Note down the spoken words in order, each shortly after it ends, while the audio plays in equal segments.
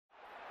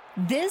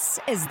This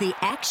is the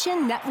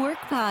Action Network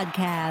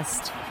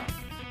Podcast.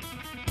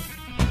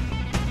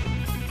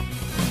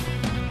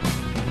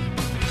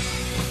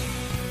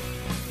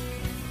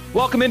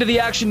 Welcome into the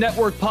Action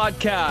Network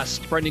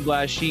Podcast. Brendan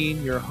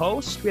Glasheen, your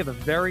host. We have a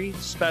very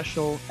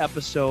special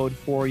episode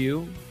for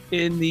you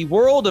in the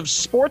world of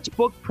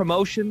sportsbook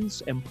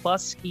promotions and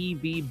plus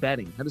EV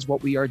betting. That is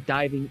what we are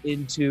diving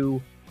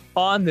into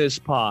on this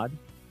pod.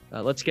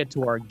 Let's get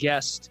to our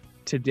guest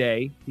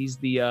today. He's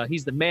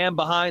the man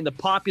behind the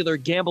popular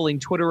gambling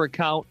Twitter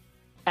account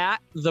at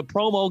the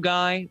Promo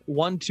Guy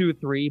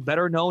 123,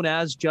 better known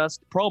as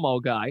just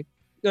Promo Guy.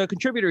 A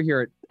contributor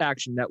here at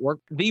Action Network.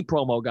 The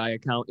Promo Guy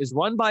account is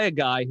run by a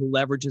guy who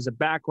leverages a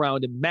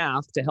background in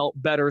math to help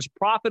bettors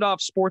profit off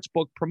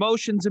sportsbook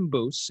promotions and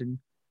boosts and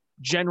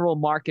general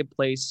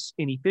marketplace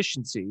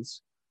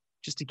inefficiencies.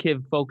 Just to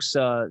give folks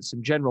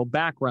some general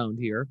background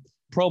here,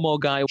 Promo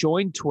Guy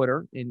joined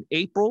Twitter in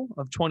April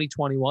of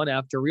 2021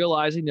 after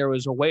realizing there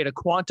was a way to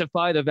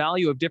quantify the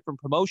value of different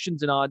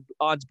promotions and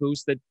odds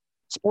boosts that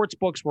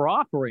sportsbooks were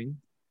offering.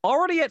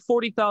 Already at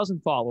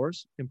 40,000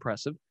 followers,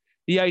 impressive.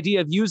 The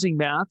idea of using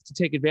math to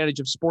take advantage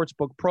of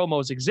sportsbook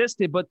promos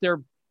existed, but there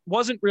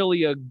wasn't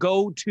really a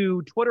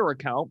go-to Twitter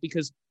account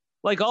because,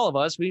 like all of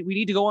us, we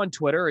need to go on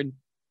Twitter and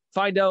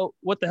find out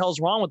what the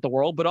hell's wrong with the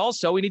world, but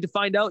also we need to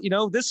find out,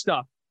 this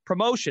stuff,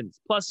 promotions,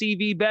 plus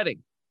EV betting.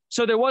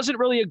 So there wasn't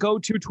really a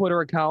go-to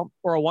Twitter account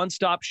or a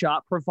one-stop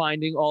shop for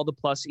finding all the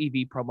plus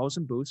EV promos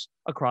and boosts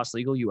across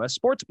legal U.S.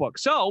 sportsbooks.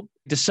 So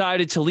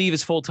decided to leave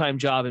his full-time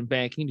job in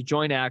banking to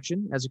join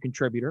Action as a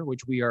contributor,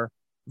 which we are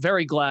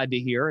very glad to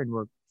hear, and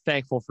we're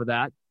thankful for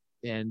that.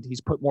 And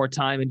he's put more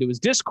time into his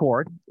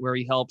Discord where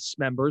he helps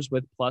members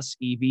with plus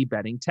EV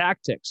betting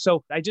tactics.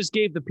 So I just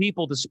gave the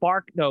people the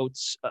Spark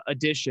Notes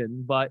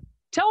edition, but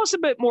tell us a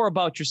bit more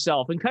about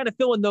yourself and kind of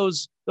fill in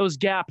those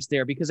gaps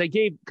there, because I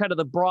gave kind of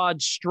the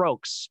broad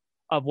strokes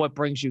of what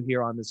brings you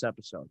here on this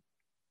episode.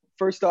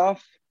 First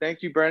off,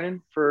 thank you,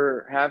 Brennan,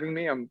 for having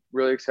me. I'm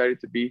really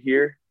excited to be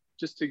here.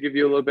 Just to give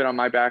you a little bit on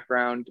my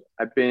background,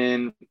 I've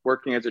been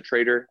working as a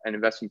trader and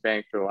investment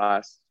bank for the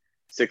last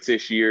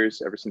 6-ish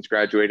years, ever since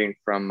graduating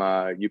from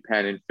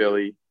UPenn in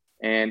Philly.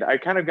 And I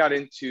kind of got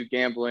into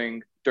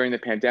gambling during the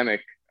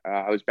pandemic.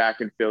 I was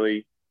back in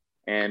Philly,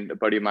 and a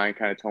buddy of mine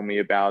kind of told me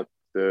about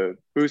the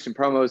boosts and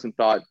promos and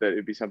thought that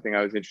it'd be something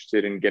I was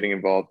interested in getting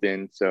involved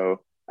in.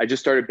 So I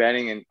just started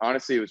betting, and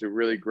honestly, it was a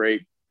really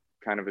great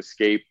kind of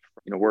escape.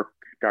 Work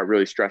got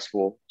really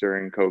stressful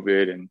during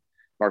COVID and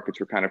markets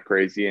were kind of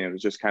crazy, and it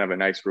was just kind of a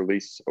nice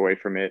release away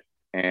from it.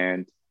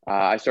 And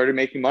I started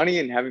making money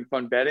and having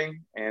fun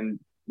betting, and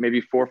maybe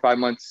 4 or 5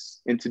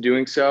 months into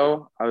doing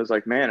so, I was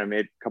like, man, I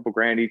made a couple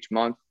grand each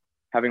month,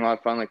 having a lot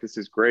of fun. Like, this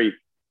is great.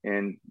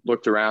 And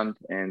looked around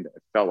and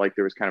felt like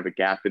there was kind of a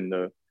gap in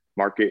the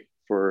market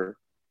for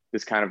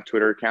this kind of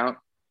Twitter account,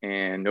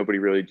 and nobody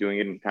really doing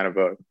it in kind of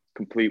a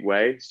complete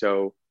way.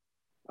 So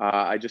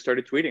I just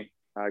started tweeting.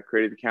 I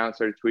created the account,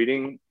 started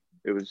tweeting.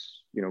 It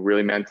was,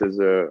 really meant as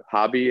a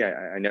hobby.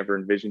 I never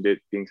envisioned it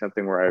being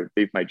something where I would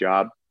leave my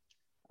job.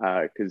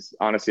 Because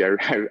honestly,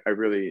 I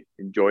really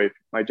enjoy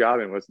my job,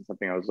 and it wasn't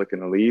something I was looking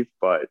to leave.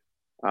 But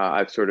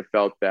I've sort of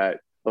felt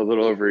that a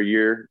little over a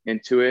year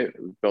into it,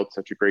 we've built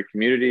such a great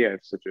community. I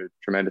have such a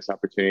tremendous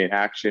opportunity in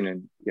Action,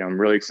 and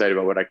I'm really excited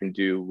about what I can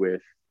do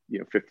with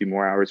 50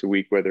 more hours a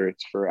week, whether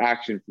it's for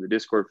Action, for the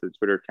Discord, for the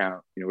Twitter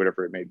account,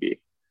 whatever it may be.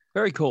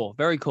 Very cool.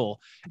 Very cool.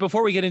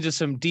 Before we get into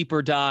some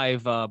deeper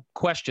dive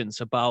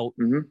questions about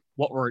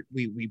what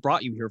we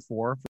brought you here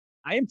for,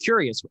 I am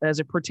curious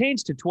as it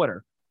pertains to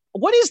Twitter.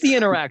 What is the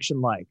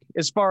interaction like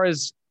as far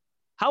as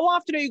how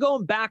often are you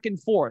going back and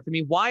forth? I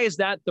mean, why is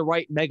that the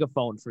right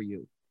megaphone for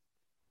you?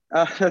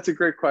 That's a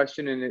great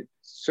question. And it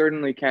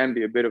certainly can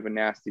be a bit of a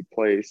nasty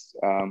place,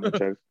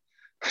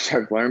 which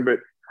I've learned, but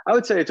I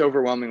would say it's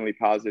overwhelmingly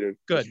positive.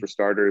 Good. Just for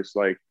starters.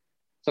 Like,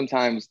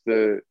 sometimes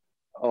a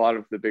lot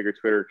of the bigger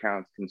Twitter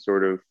accounts can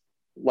sort of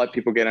let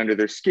people get under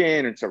their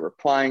skin and start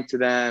replying to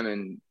them.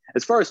 And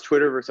as far as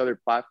Twitter versus other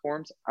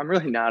platforms, I'm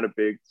really not a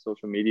big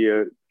social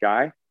media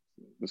guy.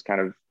 I was kind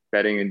of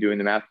betting and doing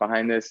the math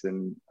behind this.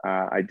 And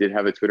I did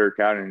have a Twitter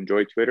account and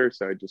enjoy Twitter.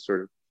 So I just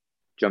sort of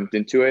jumped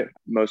into it,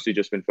 mostly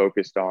just been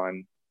focused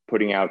on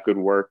putting out good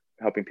work,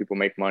 helping people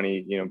make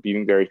money,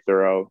 being very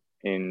thorough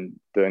in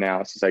the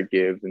analysis I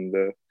give and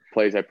the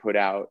plays I put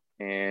out.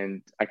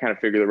 And I kind of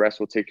figure the rest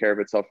will take care of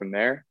itself from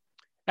there.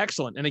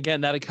 Excellent. And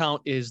again, that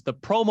account is the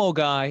Promo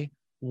Guy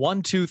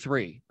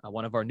 123,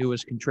 one of our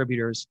newest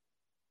contributors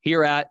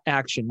here at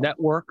Action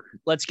Network.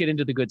 Let's get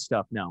into the good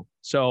stuff now.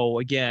 So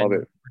again,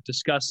 we're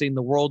discussing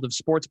the world of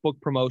sportsbook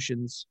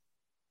promotions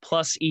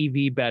plus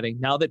EV betting.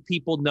 Now that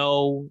people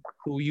know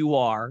who you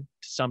are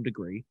to some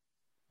degree,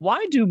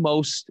 why do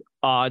most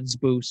odds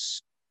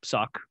boosts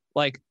suck?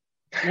 Like,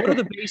 what are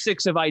the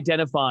basics of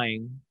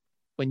identifying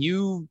when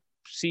you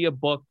see a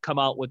book come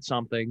out with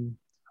something?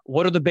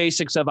 What are the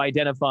basics of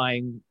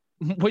identifying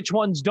which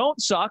ones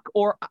don't suck?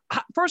 Or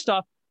first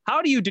off,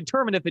 how do you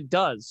determine if it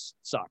does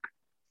suck?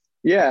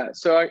 Yeah,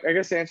 so I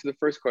guess to answer the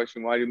first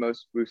question, why do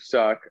most boosts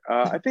suck?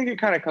 I think it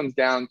kind of comes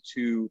down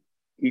to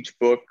each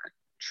book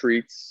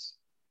treats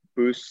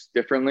boosts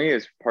differently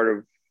as part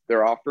of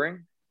their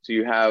offering. So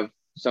you have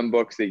some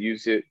books that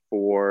use it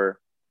for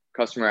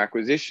customer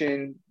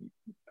acquisition.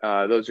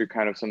 Those are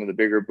kind of some of the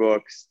bigger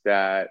books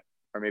that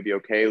are maybe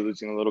okay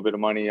losing a little bit of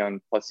money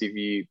on plus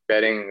EV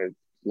betting, as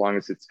long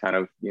as it's kind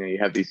of, you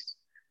have these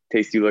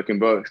tasty looking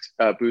books,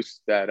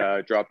 boosts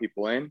that draw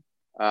people in.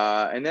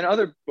 And then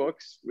other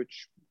books,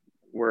 which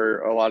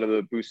where a lot of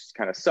the boosts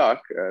kind of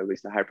suck, at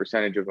least a high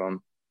percentage of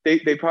them,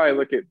 they probably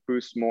look at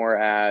boosts more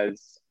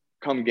as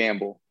come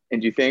gamble.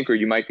 And you think, or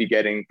you might be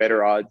getting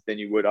better odds than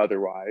you would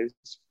otherwise,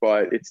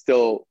 but it's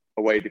still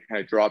a way to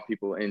kind of draw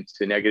people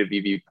into negative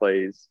EV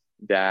plays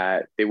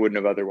that they wouldn't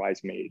have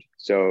otherwise made.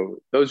 So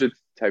those are the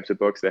types of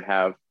books that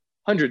have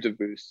hundreds of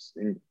boosts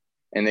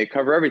and they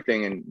cover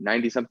everything. And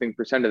 90 something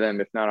percent of them,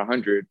 if not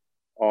 100,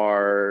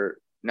 are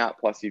not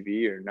plus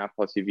EV or not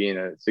plus EV in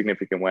a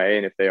significant way.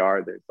 And if they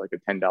are, there's like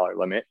a $10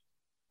 limit.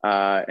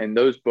 And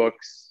those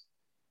books,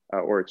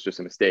 or it's just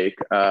a mistake.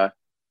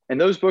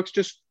 And those books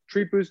just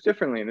treat boosts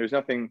differently. And there's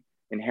nothing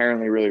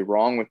inherently really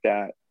wrong with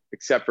that,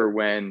 except for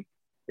when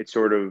it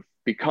sort of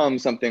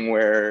becomes something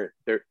where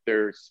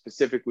they're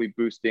specifically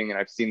boosting. And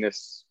I've seen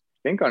this,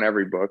 I think, on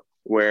every book,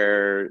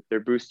 where they're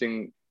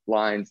boosting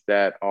lines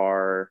that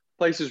are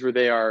places where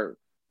they are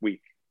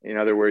weak. In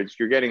other words,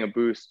 you're getting a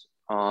boost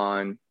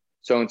on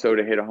so-and-so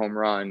to hit a home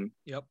run,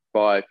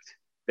 but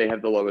they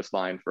have the lowest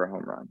line for a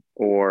home run.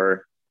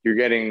 Or you're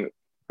getting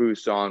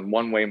boosts on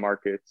one-way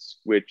markets,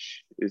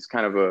 which is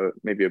kind of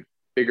maybe a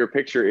bigger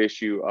picture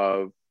issue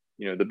of,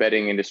 the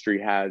betting industry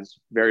has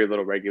very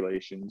little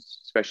regulations,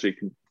 especially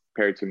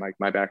compared to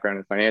my background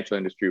in the financial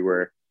industry,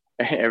 where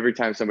every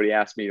time somebody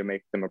asks me to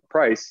make them a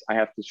price, I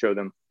have to show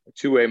them a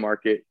two-way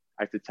market.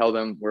 I have to tell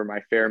them where my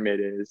fair mid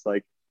is.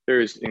 Like,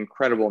 there's an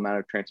incredible amount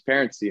of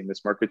transparency in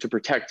this market to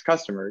protect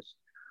customers,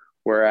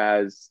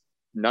 whereas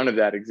none of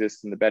that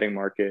exists in the betting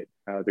market.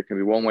 There can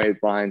be one-way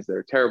lines that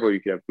are terrible. You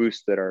could have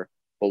boosts that are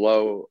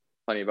below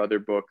plenty of other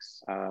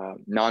books,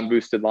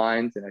 non-boosted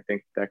lines. And I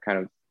think that kind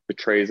of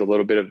betrays a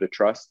little bit of the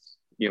trust.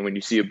 When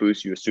you see a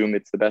boost, you assume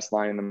it's the best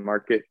line in the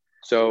market.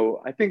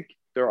 So I think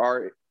there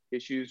are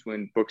issues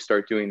when books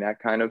start doing that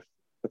kind of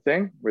a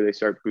thing, where they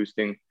start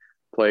boosting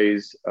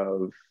plays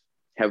of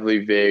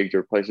heavily vigged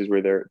or places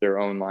where their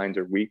own lines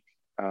are weak.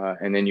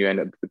 And then you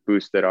end up with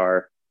boosts that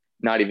are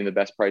not even the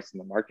best price in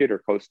the market or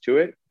close to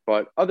it.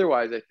 But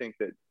otherwise, I think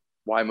that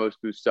why most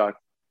boosts suck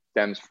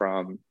stems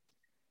from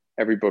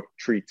every book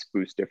treats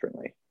boosts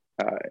differently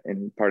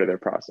in part of their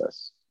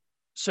process.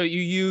 So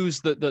you use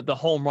the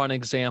home run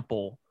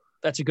example.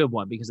 That's a good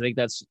one, because I think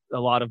that's a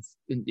lot of,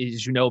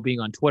 as being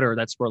on Twitter,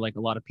 that's where like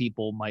a lot of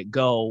people might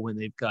go when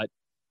they've got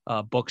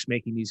books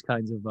making these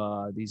kinds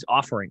of these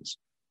offerings.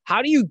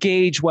 How do you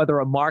gauge whether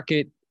a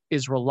market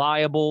is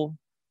reliable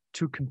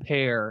to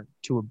compare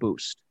to a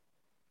boost?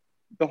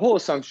 The whole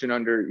assumption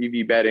under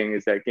EV betting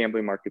is that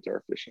gambling markets are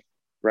efficient,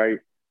 right?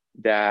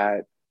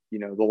 That,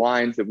 the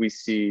lines that we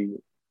see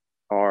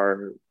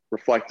are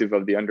reflective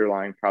of the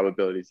underlying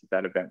probabilities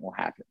that event will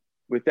happen.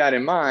 With that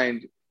in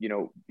mind,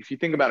 if you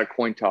think about a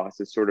coin toss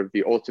as sort of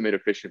the ultimate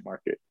efficient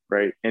market,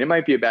 right? And it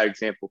might be a bad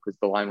example because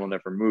the line will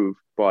never move,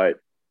 but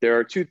there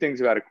are two things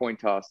about a coin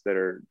toss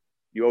that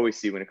you always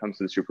see when it comes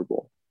to the Super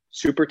Bowl.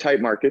 Super tight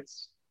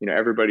markets.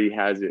 Everybody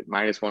has it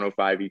minus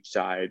 105 each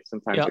side,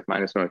 sometimes like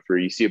minus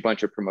 103. You see a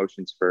bunch of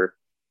promotions for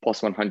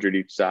plus 100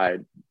 each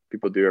side.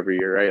 People do every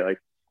year, right?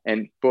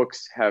 And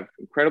books have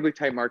incredibly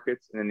tight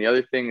markets. And then the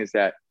other thing is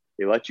that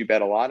they let you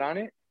bet a lot on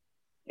it.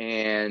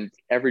 And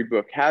every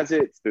book has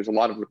it. There's a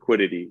lot of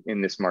liquidity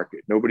in this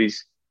market.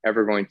 Nobody's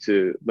ever going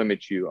to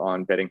limit you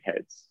on betting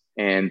heads.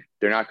 And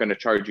they're not going to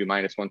charge you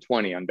minus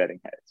 120 on betting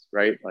heads,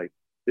 right? Like,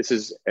 this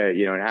is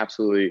an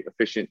absolutely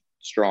efficient,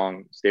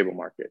 strong, stable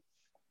market.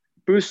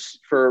 Boosts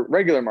for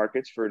regular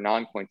markets, for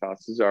non-coin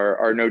tosses,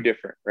 are no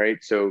different, right?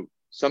 So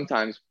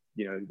sometimes,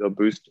 they'll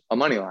boost a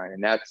money line,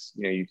 and that's,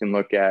 you can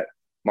look at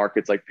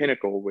markets like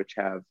Pinnacle, which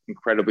have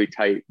incredibly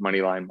tight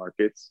money line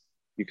markets.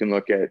 You can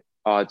look at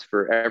odds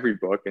for every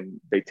book, and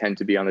they tend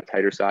to be on the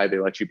tighter side. They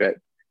let you bet.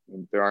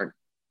 There aren't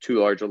too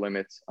large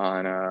limits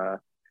on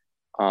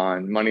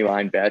money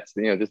line bets.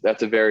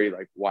 That's a very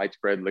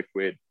widespread,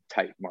 liquid,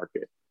 tight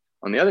market.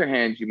 On the other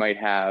hand, you might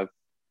have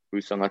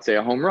boosts on, let's say,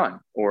 a home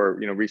run, or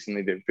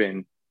recently there've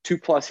been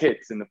 2+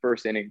 hits in the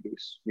first inning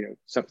boosts.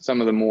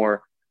 Some of the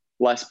more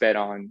less bet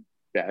on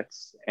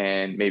bets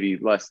and maybe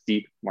less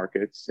deep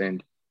markets,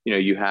 and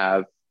you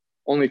have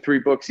only 3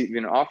 books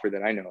even offer,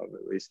 that I know of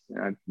at least,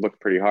 and I looked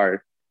pretty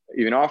hard,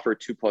 even offer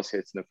 2+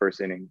 hits in the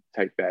first inning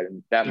type bet,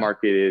 and that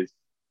market is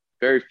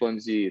very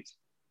flimsy. It's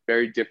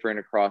very different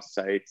across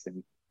sites,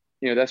 and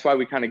that's why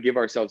we kind of give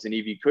ourselves an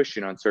EV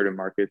cushion on certain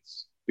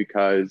markets,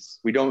 because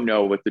we don't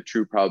know what the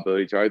true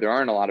probabilities are. There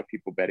aren't a lot of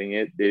people betting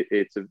it.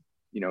 It's a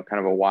kind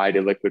of a wide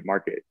illiquid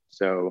market.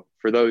 So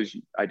for those,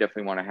 I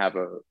definitely want to have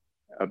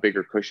a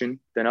bigger cushion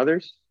than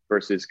others,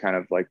 versus kind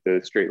of like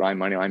the straight line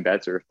money line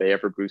bets, or if they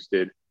ever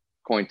boosted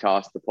coin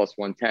toss the plus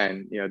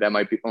 110, that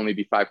might only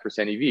be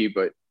 5% EV,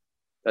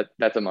 but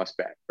that's a must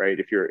bet, right?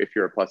 If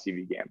you're a plus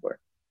EV gambler.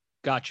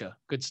 Gotcha.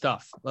 Good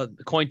stuff. The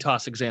coin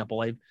toss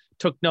example,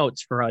 took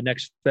notes for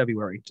next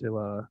February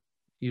to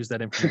use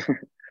that information.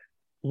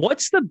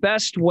 What's the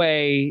best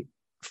way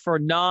for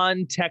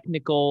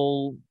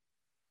non-technical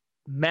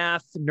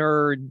math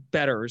nerd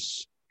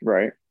bettors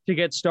Right. to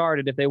get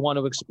started if they want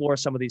to explore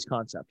some of these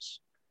concepts?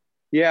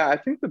 Yeah, I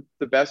think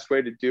the best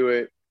way to do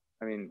it,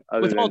 I mean,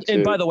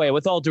 And by the way,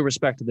 with all due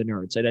respect to the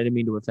nerds, I didn't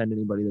mean to offend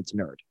anybody that's a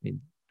nerd. I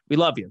mean, we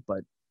love you,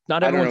 but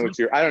not everyone.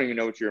 I don't even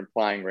know what you're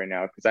implying right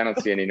now because I don't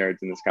see any nerds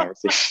in this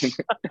conversation.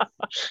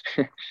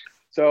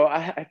 So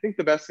I think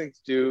the best thing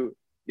to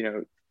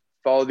do,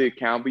 follow the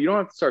account, but you don't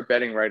have to start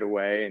betting right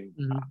away.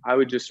 And I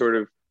would just sort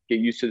of get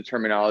used to the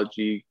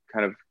terminology,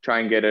 kind of try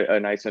and get a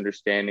nice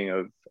understanding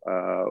of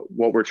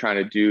what we're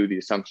trying to do, the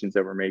assumptions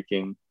that we're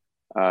making.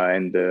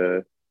 And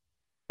the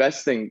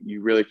best thing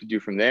you really could do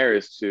from there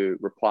is to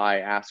reply,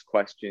 ask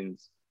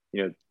questions.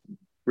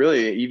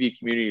 Really the EV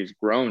community has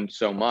grown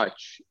so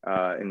much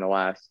in the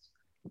last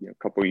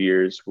couple of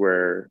years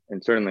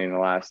and certainly in the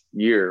last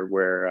year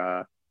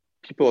where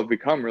people have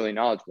become really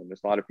knowledgeable.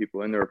 There's a lot of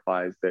people in the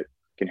replies that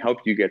can help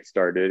you get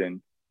started.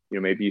 And,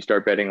 maybe you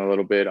start betting a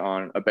little bit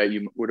on a bet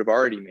you would have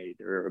already made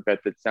or a bet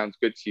that sounds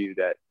good to you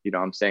that,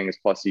 I'm saying is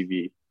plus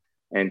EV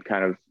and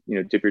kind of,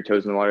 dip your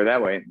toes in the water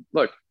that way. And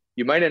look,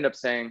 you might end up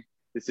saying,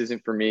 this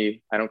isn't for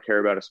me. I don't care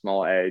about a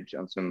small edge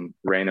on some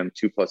random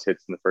 2+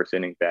 hits in the first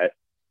inning bet.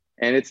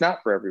 And it's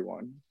not for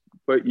everyone,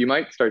 but you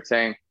might start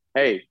saying,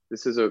 hey,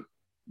 this is a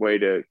way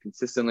to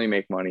consistently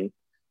make money,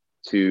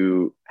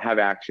 to have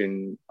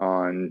action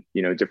on,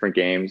 different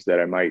games that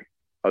I might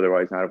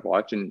otherwise not have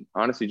watched, and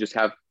honestly, just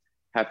have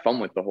fun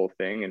with the whole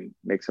thing and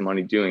make some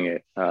money doing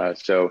it.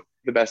 So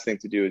the best thing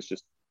to do is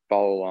just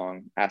follow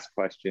along, ask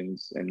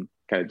questions, and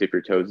kind of dip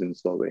your toes in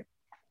slowly.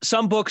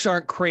 Some books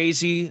aren't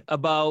crazy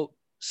about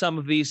some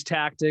of these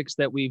tactics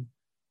that we've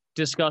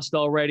discussed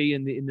already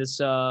in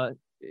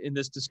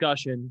this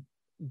discussion.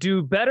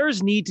 Do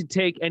bettors need to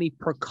take any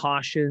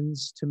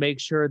precautions to make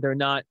sure they're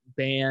not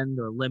banned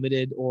or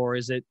limited, or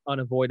is it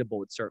unavoidable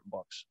with certain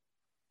books?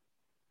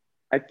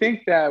 I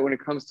think that when it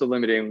comes to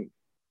limiting,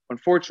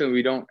 unfortunately,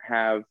 we don't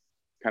have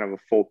kind of a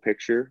full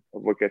picture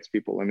of what gets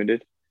people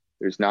limited.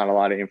 There's not a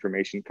lot of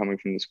information coming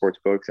from the sports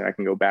books, and I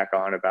can go back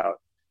on about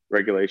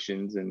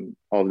regulations and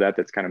all of that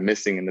that's kind of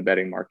missing in the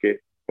betting market.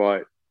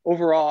 But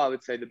overall, I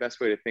would say the best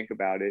way to think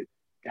about it,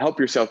 to help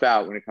yourself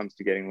out when it comes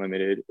to getting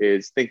limited,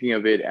 is thinking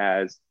of it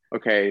as,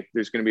 okay,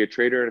 there's going to be a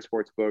trader at a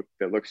sports book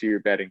that looks at your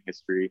betting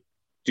history.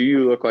 Do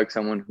you look like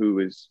someone who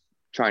is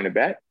trying to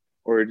bet,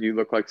 or do you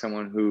look like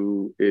someone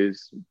who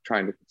is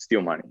trying to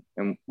steal money?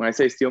 And when I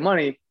say steal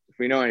money, if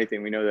we know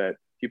anything, we know that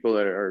people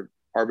that are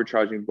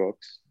arbitraging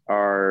books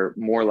are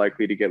more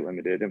likely to get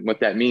limited. And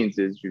what that means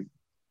is you're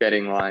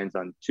betting lines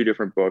on two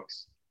different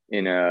books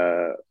in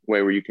a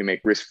way where you can make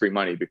risk-free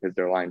money because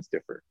their lines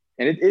differ.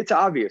 And it's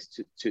obvious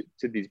to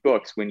these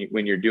books when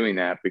you're doing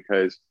that,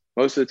 because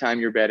most of the time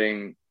you're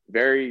betting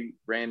very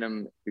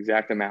random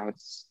exact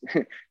amounts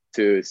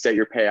to set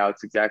your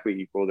payouts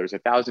exactly equal. There's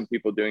 1,000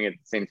 people doing it at the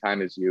same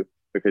time as you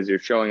because you're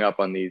showing up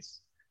on these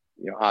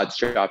odds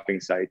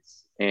shopping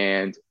sites,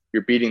 and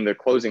you're beating the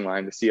closing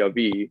line, the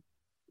CLV,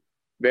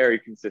 very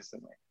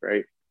consistently,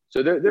 right?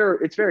 So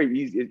it's very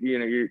easy.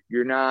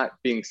 You're not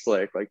being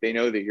slick. Like, they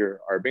know that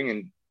you're arbing,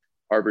 and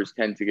arbors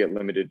tend to get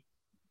limited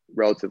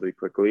relatively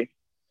quickly.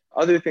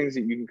 Other things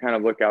that you can kind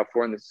of look out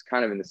for, and this is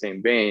kind of in the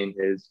same vein,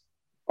 is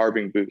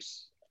arbing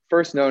boosts.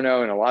 First no,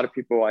 and a lot of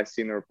people I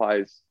see in the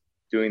replies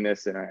doing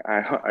this, and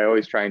I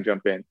always try and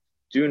jump in.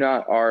 Do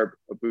not arb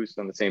a boost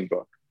on the same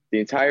book. The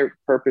entire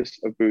purpose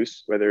of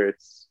boosts, whether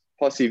it's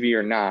plus EV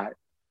or not,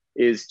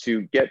 is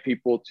to get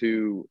people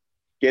to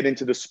get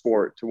into the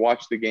sport, to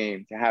watch the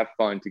game, to have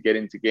fun, to get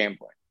into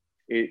gambling.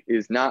 It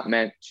is not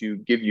meant to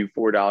give you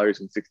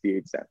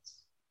 $4.68.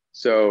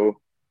 So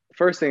the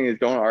first thing is,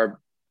 don't arb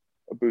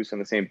a boost on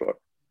the same book.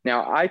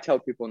 Now, I tell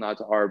people not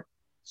to arb,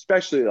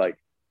 especially like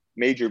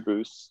major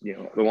boosts,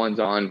 the ones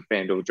on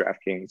FanDuel,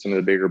 DraftKings, some of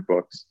the bigger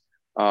books,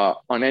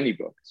 on any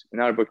books,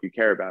 not a book you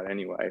care about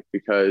anyway,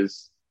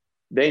 because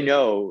they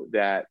know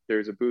that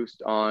there's a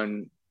boost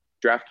on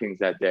DraftKings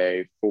that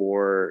day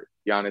for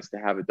Giannis to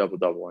have a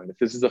double-double. And if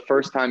this is the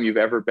first time you've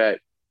ever bet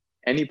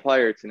any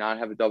player to not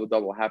have a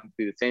double-double, happens to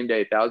be the same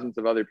day thousands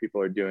of other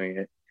people are doing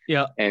it.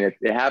 Yeah. And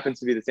it happens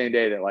to be the same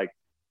day that, like,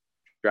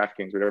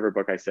 DraftKings, whatever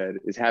book I said,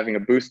 is having a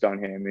boost on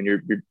him, and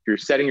you're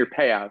setting your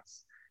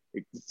payouts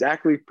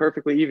exactly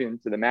perfectly even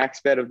to the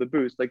max bet of the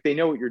boost. Like, they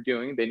know what you're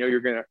doing. They know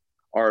you're going to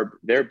arb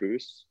their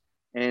boosts,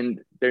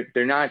 and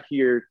they're not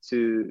here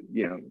to,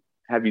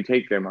 have you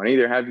take their money.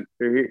 They're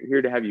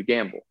here to have you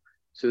gamble.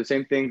 So the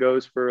same thing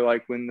goes for,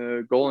 like, when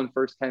the goal in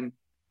first 10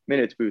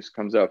 minutes boost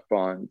comes up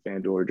on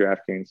FanDuel or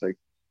DraftKings. Like,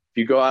 if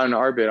you go out and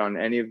arbit on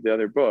any of the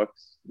other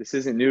books, this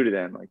isn't new to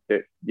them. Like,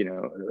 that,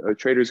 a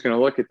trader's going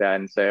to look at that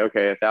and say,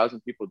 okay, 1,000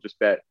 people just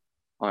bet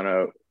on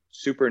a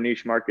super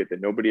niche market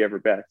that nobody ever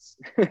bets,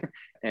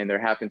 and there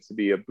happens to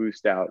be a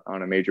boost out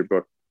on a major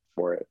book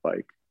for it.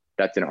 Like,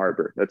 that's an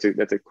arbor. That's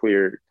a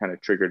clear kind of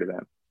trigger to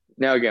them.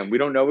 Now, again, we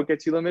don't know what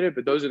gets you limited,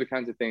 but those are the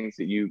kinds of things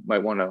that you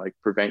might want to, like,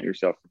 prevent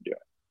yourself from doing.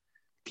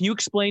 Can you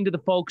explain to the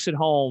folks at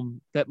home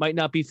that might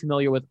not be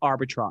familiar with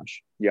arbitrage?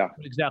 Yeah.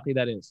 What exactly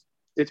that is?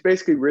 It's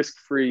basically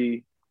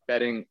risk-free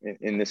betting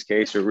in this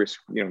case, or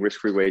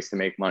risk-free ways to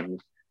make money.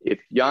 If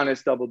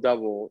Giannis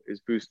double-double is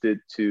boosted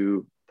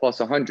to plus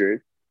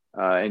 100,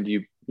 and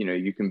you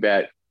can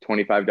bet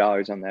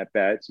 $25 on that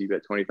bet. So you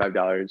bet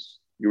 $25,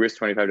 you risk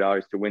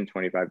 $25 to win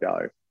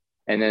 $25.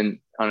 And then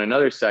on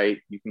another site,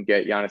 you can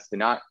get Giannis to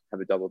not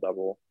have a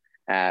double-double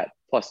at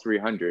plus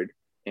 300.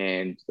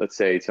 And let's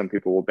say some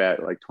people will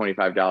bet like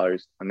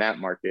 $25 on that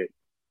market.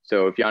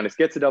 So if Giannis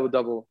gets a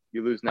double-double,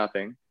 you lose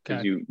nothing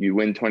because you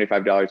win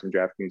 $25 in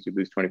DraftKings, you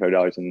lose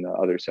 $25 in the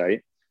other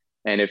site.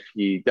 And if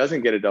he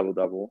doesn't get a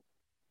double-double,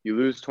 you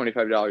lose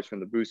 $25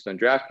 from the boost on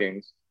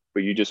DraftKings,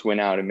 but you just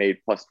went out and made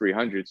plus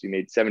 300. So you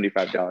made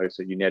 $75.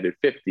 So you netted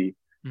 50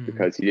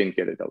 because he didn't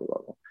get a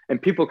double-double. And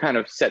people kind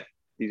of set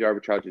these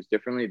arbitrages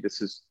differently.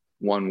 This is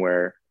one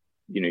where,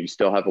 you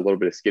still have a little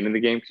bit of skin in the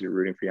game because you're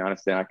rooting for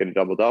Giannis to not get a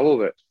double-double,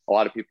 but a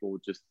lot of people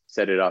will just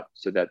set it up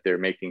so that they're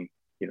making,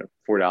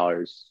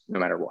 $4 no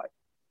matter what.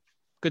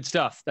 Good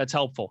stuff. That's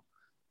helpful.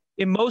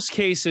 In most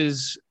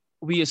cases,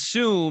 we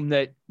assume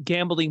that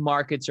gambling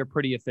markets are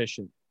pretty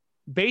efficient.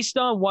 Based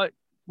on what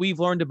we've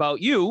learned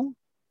about you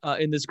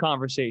in this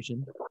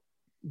conversation,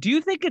 do you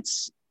think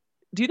it's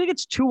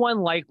too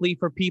unlikely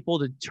for people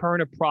to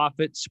turn a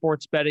profit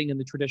sports betting in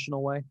the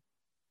traditional way?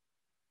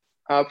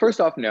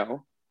 First off,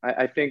 no.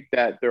 I think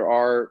that there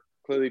are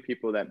clearly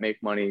people that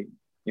make money,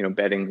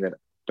 betting that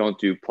don't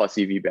do plus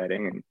EV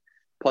betting, and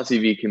plus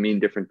EV can mean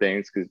different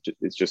things because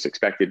it's just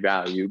expected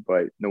value.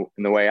 But in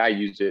the way I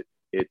use it,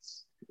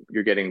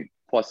 you're getting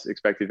plus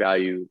expected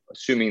value,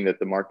 assuming that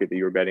the market that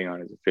you're betting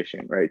on is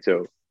efficient, right?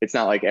 So it's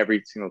not like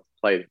every single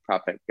play that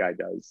prop bet guy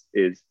does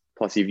is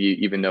plus EV,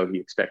 even though he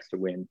expects to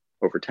win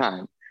over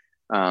time.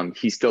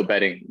 He's still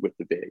betting with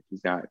the big.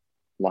 He's not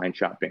line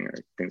shopping or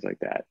things like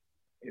that.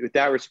 With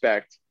that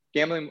respect,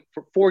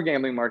 for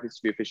gambling markets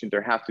to be efficient,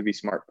 there have to be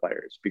smart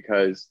players,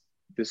 because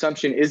the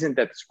assumption isn't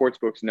that the sports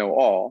books know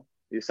all.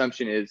 The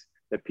assumption is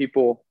that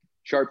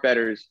sharp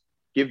bettors,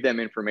 give them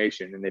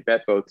information and they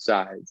bet both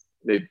sides.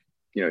 They're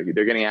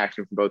getting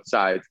action from both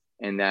sides,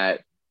 and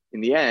that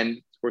in the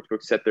end,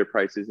 sportsbooks set their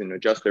prices and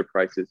adjust their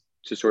prices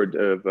to sort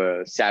of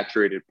a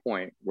saturated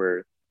point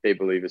where they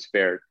believe is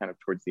fair kind of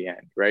towards the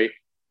end, right?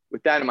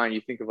 With that in mind,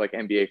 you think of like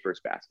NBA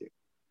First Basket.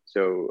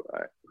 So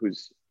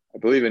who's, I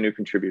believe, a new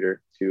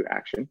contributor to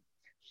Action.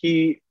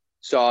 He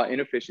saw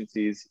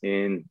inefficiencies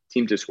in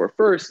teams to score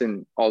first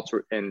and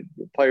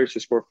players to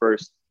score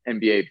first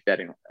NBA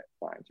betting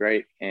lines,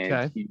 right?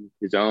 And he used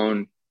his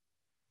own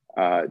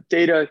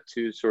data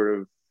to sort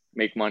of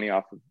make money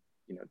off of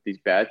these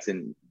bets,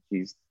 and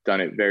he's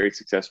done it very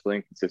successfully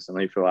and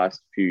consistently for the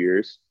last few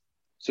years.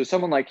 So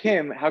someone like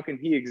him, how can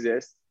he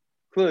exist?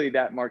 Clearly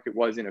that market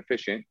was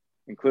inefficient,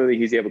 and clearly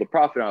he's able to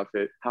profit off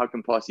it. How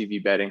can plus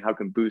EV betting, how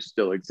can boost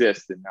still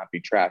exist and not be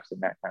traps in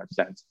that kind of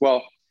sense?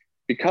 Well,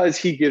 because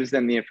he gives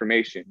them the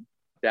information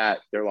that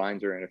their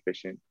lines are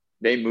inefficient,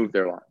 they move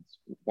their lines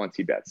once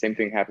he bets. Same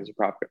thing happens to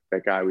prop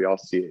bet guy. We all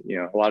see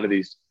it. A lot of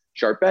these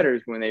sharp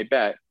bettors, when they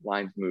bet,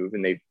 lines move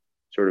and they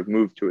sort of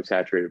move to a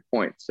saturated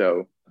point.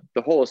 So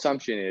the whole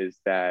assumption is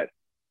that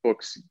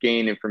books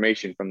gain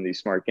information from these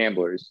smart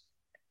gamblers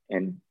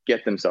and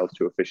get themselves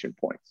to efficient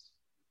points.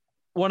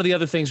 One of the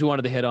other things we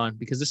wanted to hit on,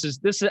 because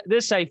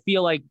this I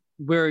feel like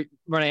when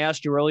I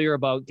asked you earlier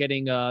about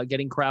getting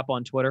crap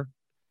on Twitter.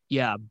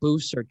 Yeah,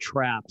 boosts are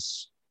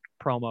traps,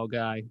 promo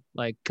guy.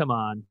 Like, come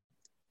on.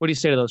 What do you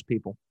say to those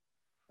people?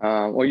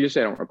 Well,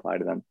 usually I don't reply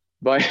to them,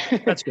 but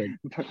that's good.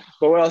 But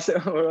what I'll say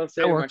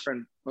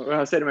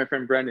to my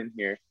friend Brendan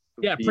here.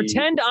 Yeah,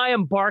 pretend I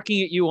am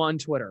barking at you on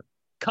Twitter.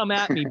 Come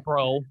at me,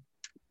 bro.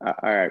 All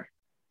right.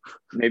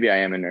 Maybe I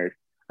am a nerd.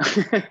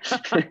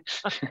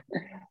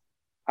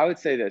 I would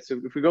say this. So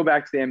if we go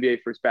back to the NBA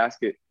First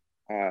Basket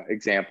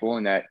example,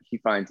 and that he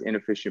finds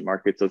inefficient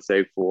markets, let's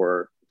say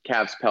for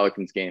Cavs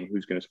Pelicans game,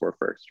 who's going to score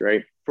first,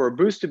 right? For a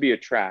boost to be a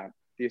trap,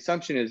 the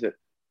assumption is that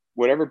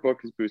whatever book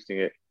is boosting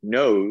it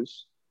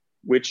knows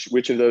which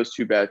of those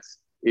two bets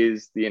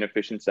is the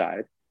inefficient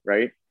side,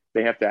 right?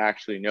 They have to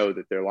actually know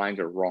that their lines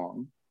are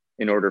wrong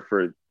in order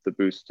for the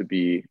boost to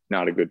be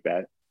not a good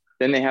bet.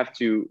 Then they have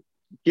to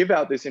give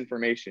out this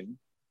information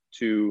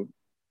so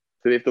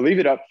they have to leave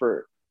it up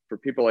for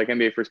people like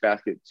NBA First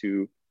Basket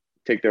to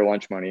take their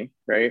lunch money,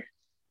 right?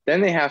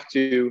 Then they have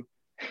to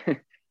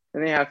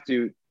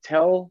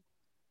tell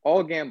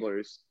all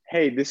gamblers,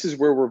 hey, this is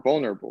where we're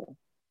vulnerable.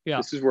 Yeah.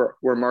 This is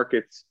where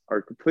markets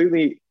are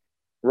completely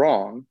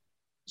wrong.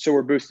 So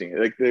we're boosting it.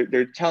 Like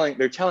they're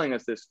telling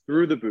us this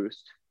through the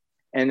boost,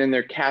 and then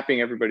they're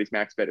capping everybody's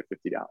max bet at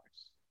 $50.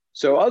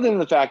 So other than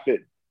the fact that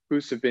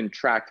boosts have been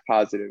tracked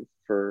positive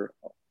for,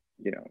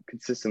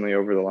 consistently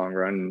over the long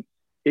run,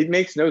 it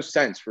makes no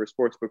sense for a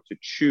sportsbook to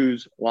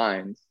choose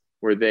lines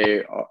where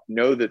they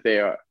know that they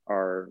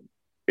are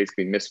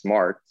basically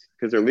mismarked,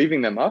 because they're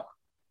leaving them up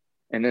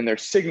and then they're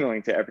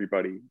signaling to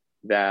everybody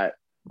that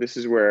this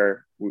is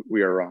where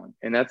we are wrong.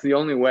 And that's the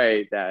only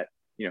way that,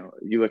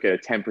 you look at a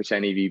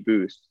 10% EV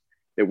boost,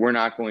 that we're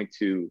not going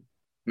to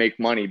make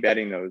money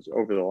betting those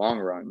over the long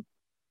run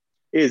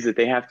is that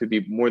they have to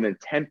be more than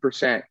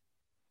 10%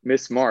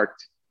 mismarked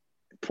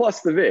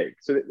plus the VIG.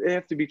 So they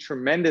have to be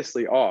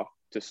tremendously off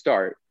to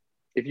start.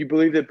 If you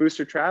believe that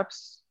booster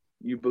traps,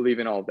 you believe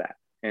in all of that.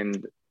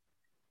 And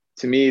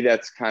to me,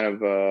 that's kind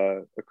of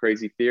a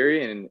crazy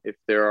theory. And if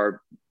there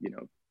are,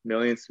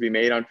 millions to be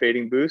made on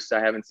fading boosts, I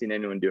haven't seen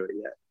anyone do it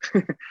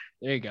yet.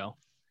 There you go.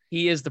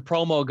 He is the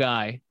promo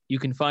guy. You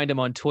can find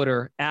him on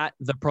Twitter at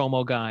the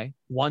promo guy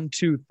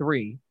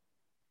 123.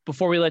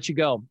 Before we let you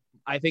go,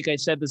 I think I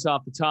said this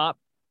off the top.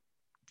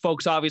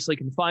 Folks obviously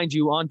can find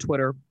you on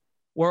Twitter.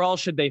 Where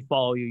else should they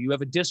follow you? You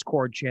have a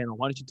Discord channel.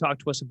 Why don't you talk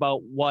to us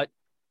about what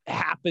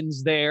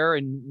happens there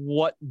and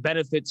what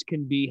benefits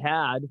can be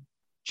had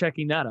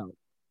checking that out?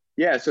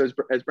 Yeah, so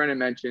as Brendan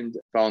mentioned,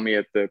 follow me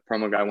at the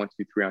promo guy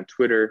 123 on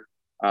Twitter.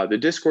 The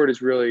Discord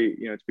is really,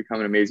 it's become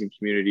an amazing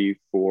community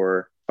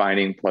for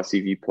finding plus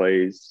EV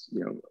plays.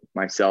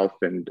 Myself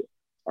and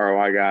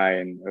ROI guy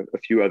and a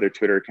few other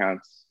Twitter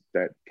accounts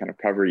that kind of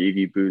cover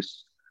EV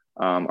boosts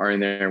are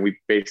in there. And we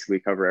basically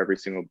cover every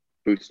single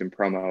boost and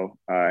promo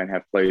and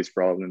have plays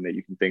for all of them that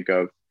you can think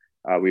of.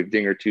 We have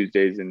Dinger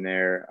Tuesdays in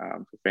there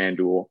for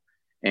FanDuel.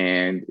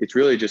 And it's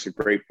really just a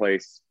great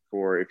place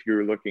for if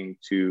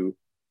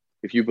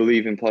you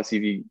believe in plus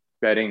EV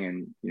betting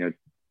and,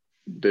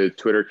 the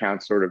Twitter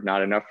account's sort of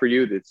not enough for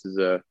you. This is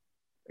a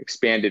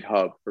expanded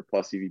hub for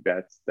plus EV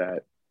bets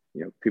that,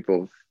 people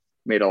have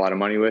made a lot of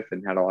money with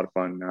and had a lot of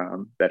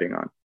fun betting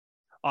on.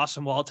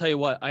 Awesome. Well, I'll tell you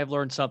what, I've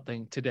learned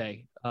something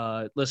today,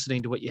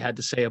 listening to what you had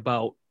to say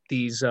about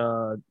these,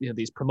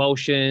 these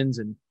promotions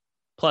and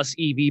plus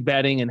EV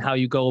betting and how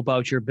you go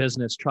about your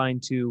business, trying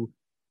to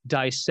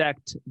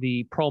dissect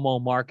the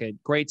promo market.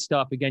 Great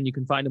stuff. Again, you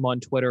can find him on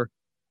Twitter,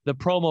 the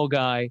promo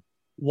guy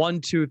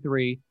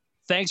 123.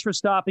 Thanks for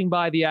stopping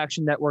by the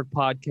Action Network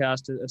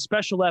podcast, a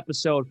special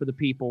episode for the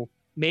people.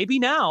 Maybe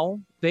now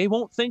they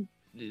won't think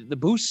the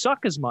boosts suck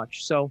as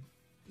much. So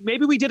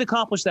maybe we did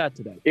accomplish that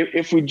today.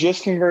 If we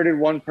just converted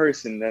one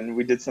person, then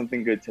we did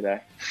something good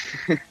today.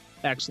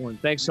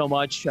 Excellent. Thanks so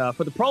much.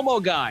 For the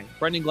promo guy,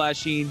 Brendan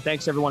Glasheen,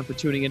 thanks everyone for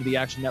tuning into the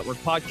Action Network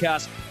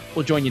podcast.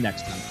 We'll join you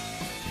next time.